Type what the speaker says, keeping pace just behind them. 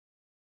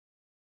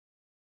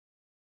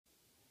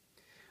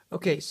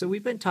Okay, so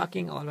we've been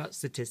talking a lot about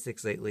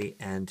statistics lately,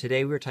 and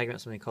today we were talking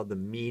about something called the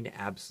mean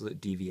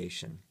absolute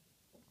deviation,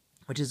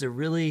 which is a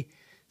really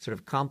sort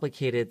of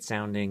complicated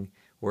sounding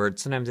word.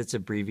 Sometimes it's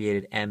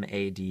abbreviated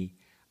MAD.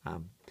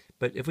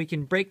 But if we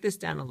can break this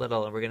down a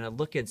little, and we're going to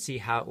look and see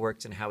how it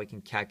works and how we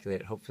can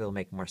calculate it, hopefully it'll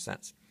make more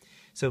sense.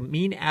 So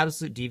mean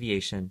absolute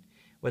deviation,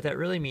 what that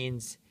really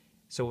means,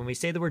 so when we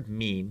say the word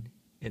mean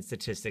in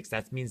statistics,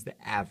 that means the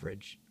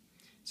average.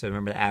 So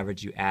remember the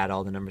average, you add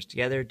all the numbers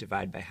together,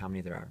 divide by how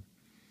many there are.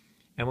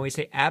 And when we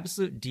say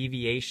absolute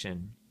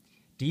deviation,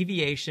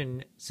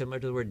 deviation, similar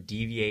to the word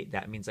deviate,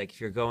 that means like if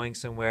you're going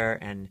somewhere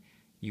and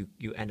you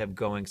end up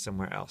going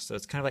somewhere else. So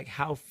it's kind of like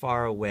how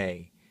far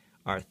away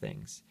are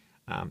things.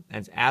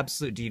 And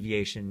absolute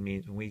deviation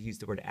means when we use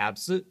the word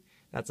absolute,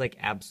 that's like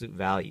absolute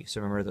value. So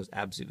remember those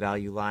absolute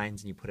value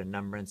lines and you put a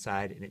number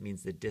inside and it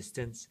means the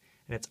distance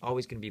and it's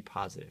always going to be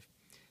positive.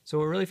 So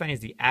what we're really finding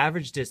is the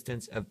average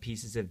distance of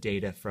pieces of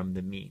data from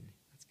the mean.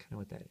 That's kind of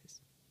what that is.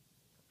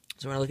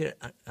 So we're going to look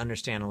at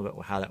understand a little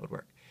bit how that would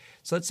work.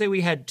 So let's say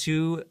we had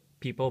two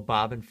people,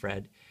 Bob and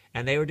Fred,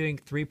 and they were doing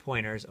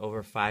 3-pointers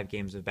over 5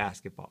 games of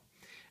basketball.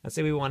 Let's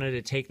say we wanted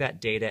to take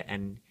that data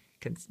and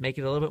make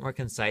it a little bit more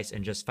concise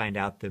and just find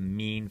out the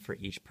mean for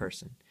each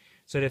person.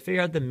 So to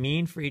figure out the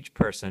mean for each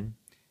person,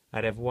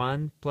 I'd have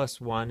 1 plus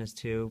 1 is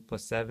 2,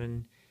 plus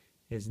 7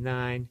 is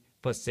 9,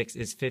 plus 6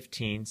 is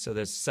 15. So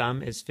the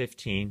sum is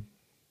 15.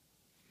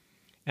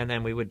 And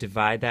then we would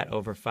divide that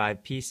over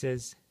 5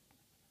 pieces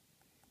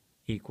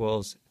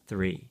equals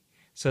 3.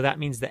 So that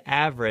means the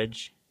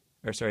average,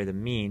 or sorry, the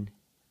mean,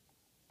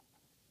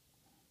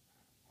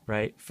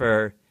 right,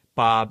 for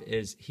Bob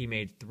is he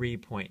made 3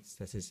 points.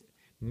 That's his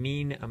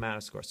mean amount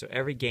of score. So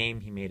every game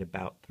he made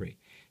about 3.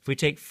 If we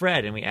take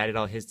Fred and we added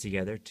all his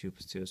together, 2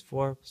 plus 2 is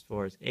 4, plus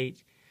 4 is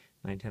 8,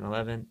 9, 10,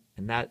 11,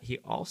 and that he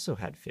also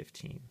had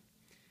 15.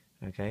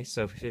 Okay,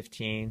 so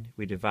 15,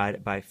 we divide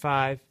it by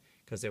 5,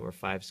 because there were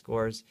 5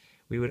 scores.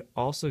 We would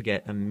also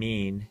get a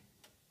mean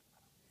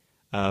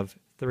of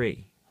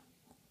 3.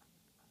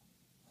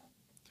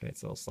 Okay,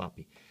 it's a little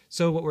sloppy.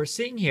 So what we're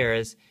seeing here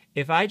is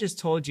if I just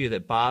told you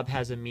that Bob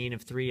has a mean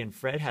of 3 and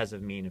Fred has a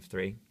mean of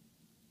 3,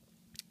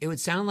 it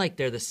would sound like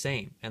they're the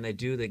same and they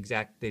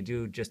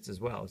do just as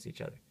well as each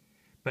other.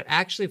 But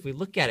actually, if we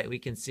look at it, we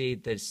can see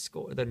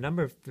the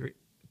number of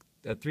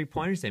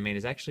 3-pointers they made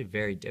is actually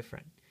very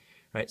different,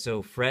 right?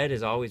 So Fred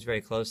is always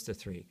very close to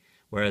 3,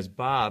 whereas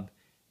Bob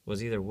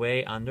was either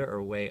way under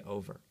or way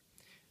over.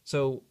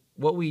 So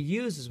what we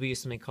use is we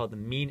use something called the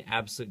mean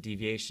absolute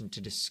deviation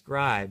to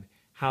describe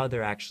how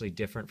they're actually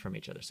different from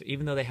each other. So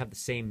even though they have the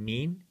same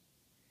mean,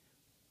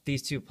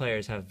 these two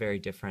players have very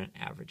different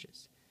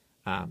averages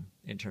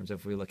in terms of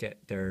if we look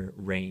at their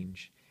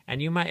range.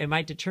 And it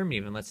might determine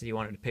even, let's say you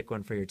wanted to pick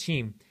one for your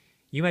team,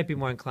 you might be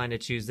more inclined to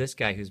choose this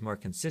guy who's more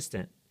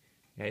consistent.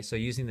 Okay, so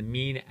using the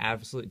mean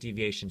absolute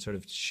deviation sort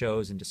of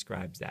shows and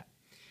describes that.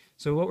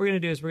 So what we're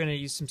going to do is we're going to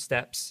use some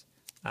steps.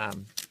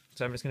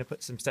 So I'm just going to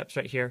put some steps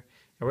right here,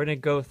 and we're going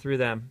to go through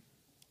them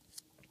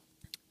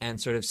and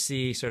sort of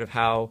see sort of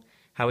how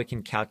we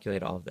can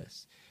calculate all of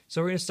this.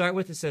 So we're going to start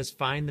with, it says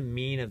find the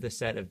mean of the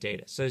set of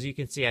data. So as you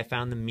can see, I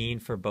found the mean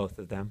for both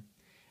of them,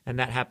 and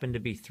that happened to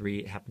be 3.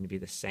 It happened to be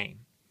the same.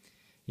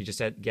 You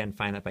just, again,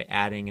 find that by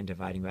adding and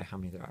dividing by how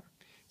many there are.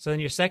 So then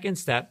your second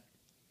step,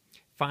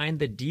 find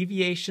the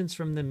deviations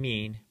from the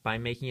mean by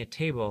making a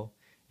table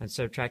and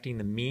subtracting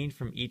the mean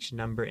from each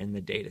number in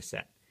the data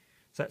set.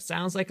 So that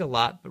sounds like a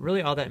lot, but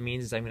really all that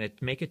means is I'm going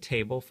to make a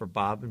table for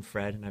Bob and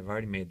Fred, and I've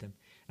already made them.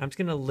 I'm just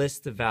going to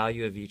list the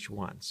value of each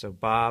one. So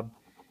Bob,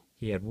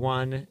 he had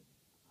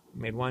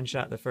made 1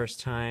 shot the first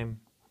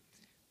time,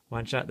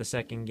 1 shot the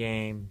second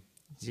game,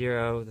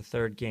 0 the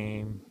third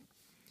game,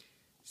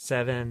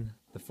 7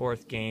 the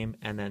fourth game,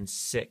 and then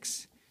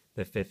 6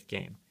 the 5th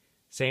game.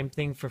 Same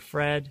thing for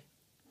Fred.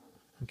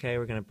 Okay,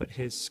 we're going to put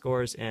his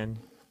scores in,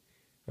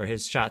 or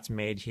his shots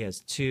made. He has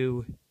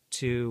 2,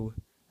 2,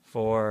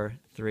 4,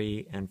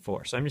 3, and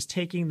 4. So I'm just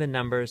taking the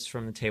numbers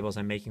from the tables.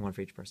 I'm making one for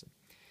each person.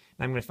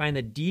 And I'm going to find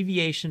the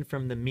deviation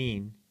from the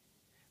mean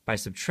by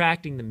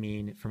subtracting the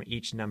mean from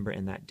each number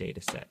in that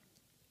data set.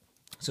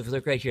 So if you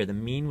look right here, the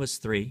mean was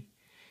 3.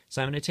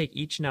 So I'm going to take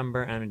each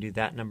number and I'm going to do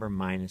that number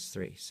minus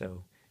 3. So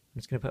I'm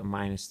just going to put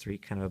minus 3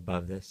 kind of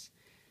above this.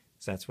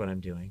 So that's what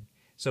I'm doing.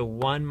 So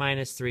 1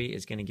 minus 3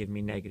 is going to give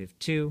me negative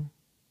 2.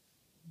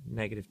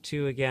 Negative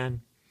 2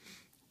 again.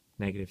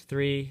 Negative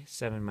 3.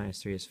 7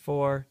 minus 3 is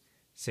 4.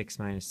 6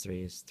 minus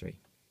 3 is 3. I'm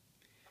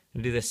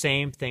going to do the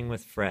same thing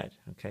with Fred.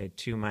 Okay,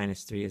 2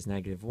 minus 3 is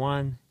negative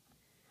 1.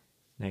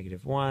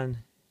 Negative 1.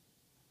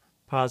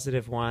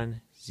 Positive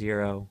 1.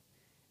 0.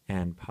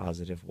 And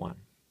positive 1.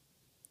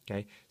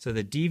 Okay, so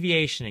the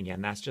deviation,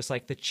 again, that's just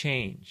like the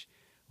change.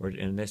 Or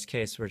in this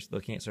case, we're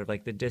looking at sort of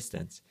like the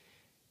distance.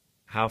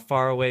 How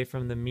far away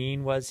from the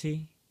mean was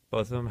he?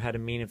 Both of them had a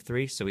mean of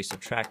 3, so we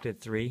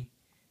subtracted 3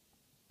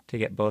 to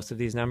get both of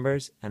these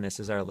numbers, and this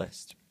is our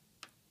list.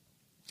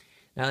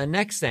 Now the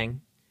next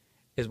thing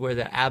is where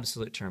the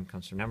absolute term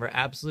comes from. Remember,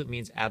 absolute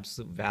means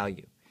absolute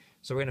value.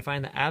 So we're going to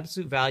find the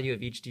absolute value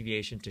of each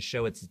deviation to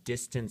show its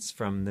distance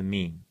from the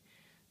mean.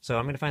 So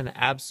I'm going to find the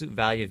absolute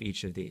value of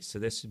each of these. So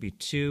this would be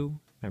 2.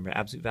 Remember,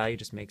 absolute value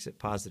just makes it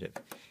positive.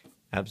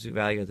 Absolute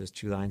value are those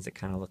two lines that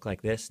kind of look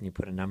like this, and you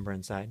put a number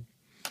inside.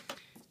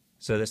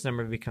 So this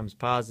number becomes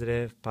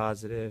positive,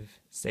 positive,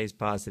 stays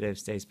positive,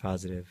 stays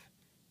positive.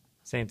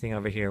 Same thing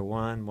over here,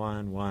 1,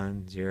 1,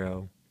 1,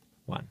 0,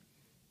 1.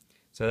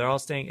 So they're all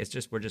staying,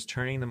 we're just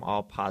turning them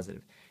all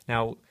positive.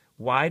 Now,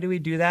 why do we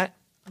do that?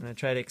 I'm going to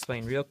try to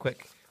explain real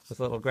quick with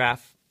a little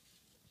graph.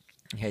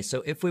 Okay,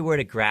 so if we were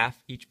to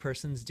graph each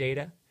person's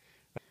data,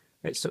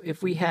 right, so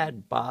if we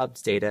had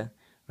Bob's data,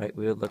 right,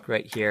 we would look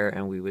right here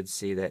and we would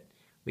see that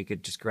we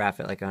could just graph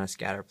it like on a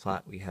scatter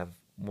plot. We have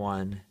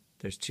 1,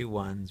 there's 2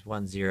 1s,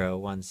 1 0,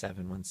 1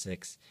 7, 1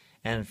 6.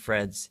 And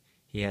Fred's,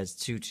 he has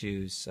 2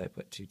 2s, so I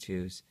put 2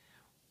 2s,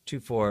 2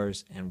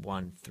 4s, and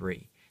 1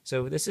 3.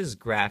 So this is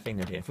graphing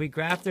their data. If we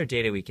graph their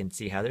data, we can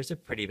see how there's a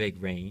pretty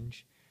big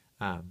range.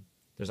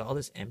 There's all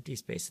this empty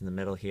space in the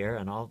middle here,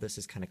 and all of this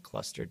is kind of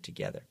clustered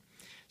together.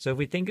 So if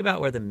we think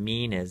about where the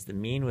mean is, the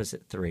mean was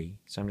at 3.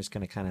 So I'm just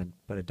going to kind of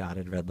put a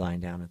dotted red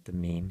line down at the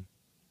mean.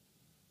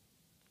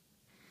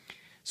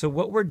 So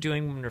what we're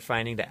doing when we're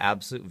finding the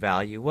absolute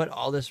value, what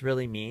all this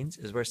really means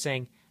is we're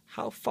saying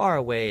how far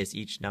away is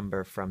each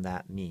number from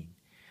that mean.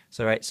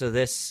 So right, so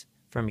this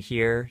from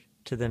here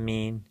to the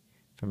mean,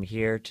 from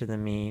here to the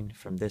mean,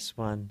 from this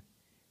one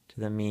to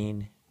the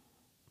mean,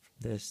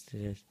 from this to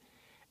this.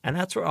 And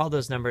that's where all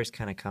those numbers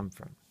kind of come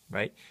from,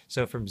 right?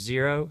 So from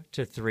 0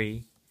 to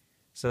 3,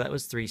 so that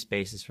was 3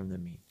 spaces from the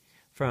mean.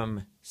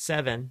 From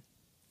 7,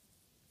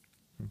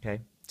 okay,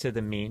 to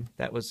the mean,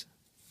 that was,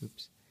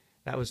 oops,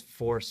 that was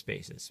 4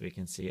 spaces. So we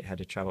can see it had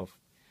to travel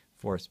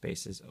 4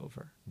 spaces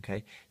over,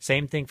 okay?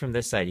 Same thing from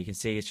this side. You can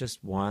see it's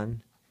just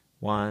 1,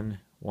 1,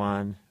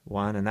 1,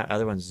 1, and that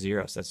other one's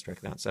 0, so that's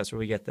directly down. So that's where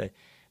we get the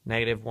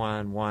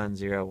 -1, 1,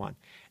 0, 1.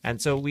 And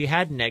so we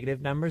had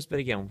negative numbers, but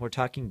again, when we're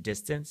talking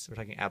distance, we're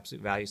talking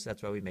absolute value, so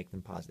that's why we make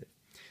them positive.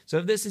 So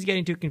if this is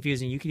getting too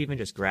confusing, you could even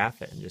just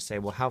graph it and just say,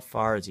 well, how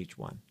far is each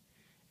one?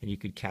 And you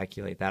could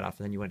calculate that off,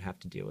 and then you wouldn't have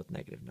to deal with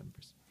negative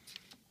numbers.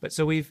 But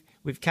so we've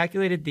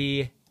calculated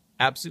the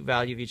absolute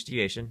value of each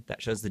deviation.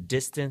 That shows the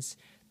distance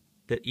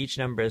that each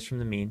number is from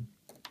the mean.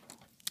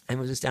 And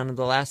moves us down to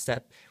the last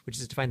step, which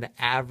is to find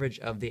the average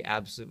of the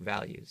absolute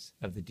values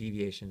of the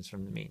deviations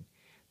from the mean.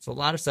 It's a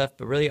lot of stuff,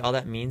 but really all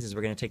that means is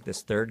we're going to take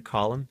this third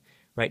column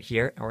right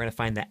here, and we're going to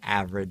find the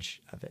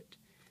average of it.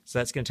 So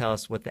that's going to tell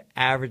us what the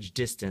average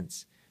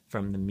distance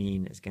from the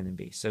mean is going to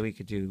be. So we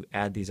could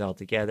add these all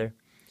together.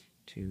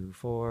 2,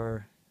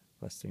 4,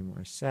 plus 3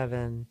 more,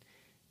 7,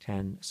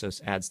 10. So it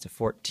adds to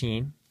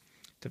 14.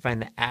 To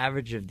find the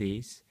average of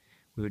these,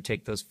 we would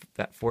take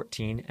that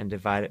 14 and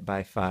divide it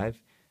by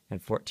 5.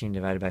 And 14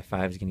 divided by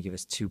 5 is going to give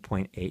us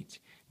 2.8.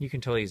 You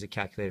can totally use a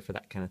calculator for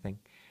that kind of thing.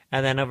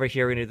 And then over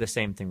here, we're going to do the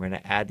same thing. We're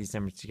going to add these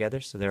numbers together.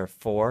 So there are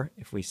 4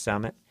 if we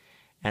sum it.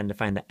 And to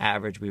find the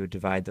average, we would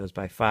divide those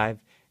by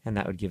 5, and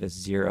that would give us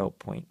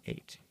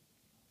 0.8.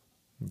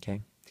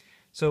 Okay?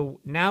 So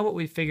now what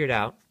we figured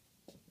out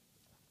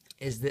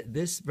is that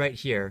this right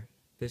here,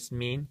 this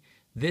mean,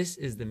 this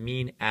is the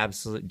mean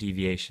absolute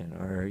deviation,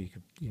 or you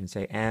could even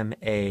say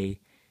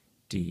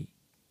MAD.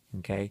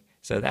 Okay?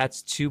 So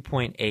that's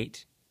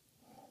 2.8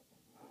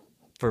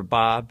 for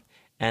Bob,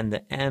 and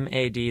the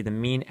MAD, the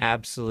mean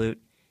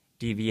absolute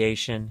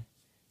deviation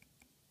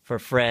for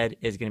Fred,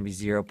 is going to be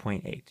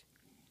 0.8.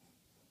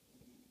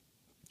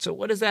 So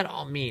what does that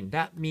all mean?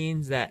 That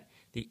means that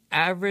the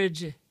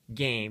average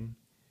game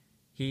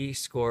he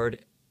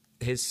scored,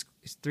 his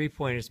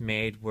 3-pointers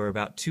made were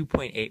about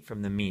 2.8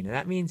 from the mean. And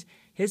that means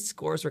his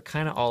scores were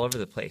kind of all over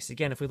the place.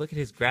 Again, if we look at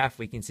his graph,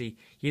 we can see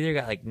he either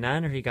got like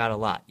none or he got a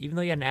lot. Even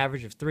though he had an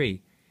average of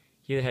 3,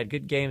 he either had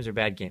good games or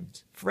bad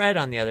games. Fred,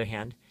 on the other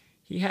hand,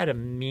 he had a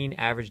mean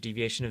average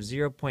deviation of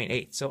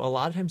 0.8. So a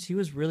lot of times he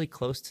was really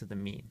close to the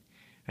mean.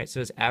 Right? So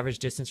his average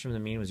distance from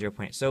the mean was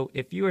 0.8. So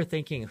if you were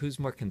thinking who's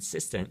more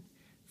consistent,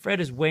 Fred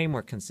is way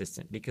more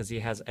consistent because he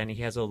has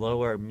a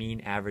lower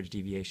mean average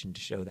deviation to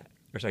show that.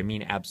 Or sorry,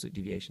 mean absolute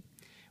deviation.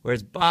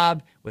 Whereas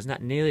Bob was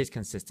not nearly as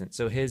consistent,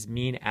 so his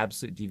mean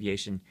absolute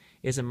deviation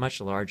is a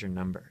much larger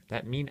number.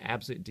 That mean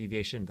absolute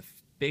deviation, the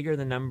bigger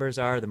the numbers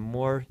are, the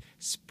more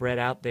spread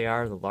out they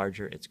are, the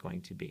larger it's going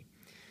to be.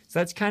 So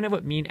that's kind of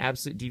what mean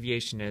absolute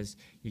deviation is.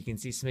 You can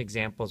see some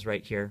examples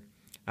right here,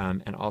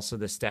 and also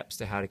the steps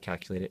to how to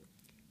calculate it.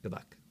 Good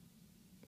luck.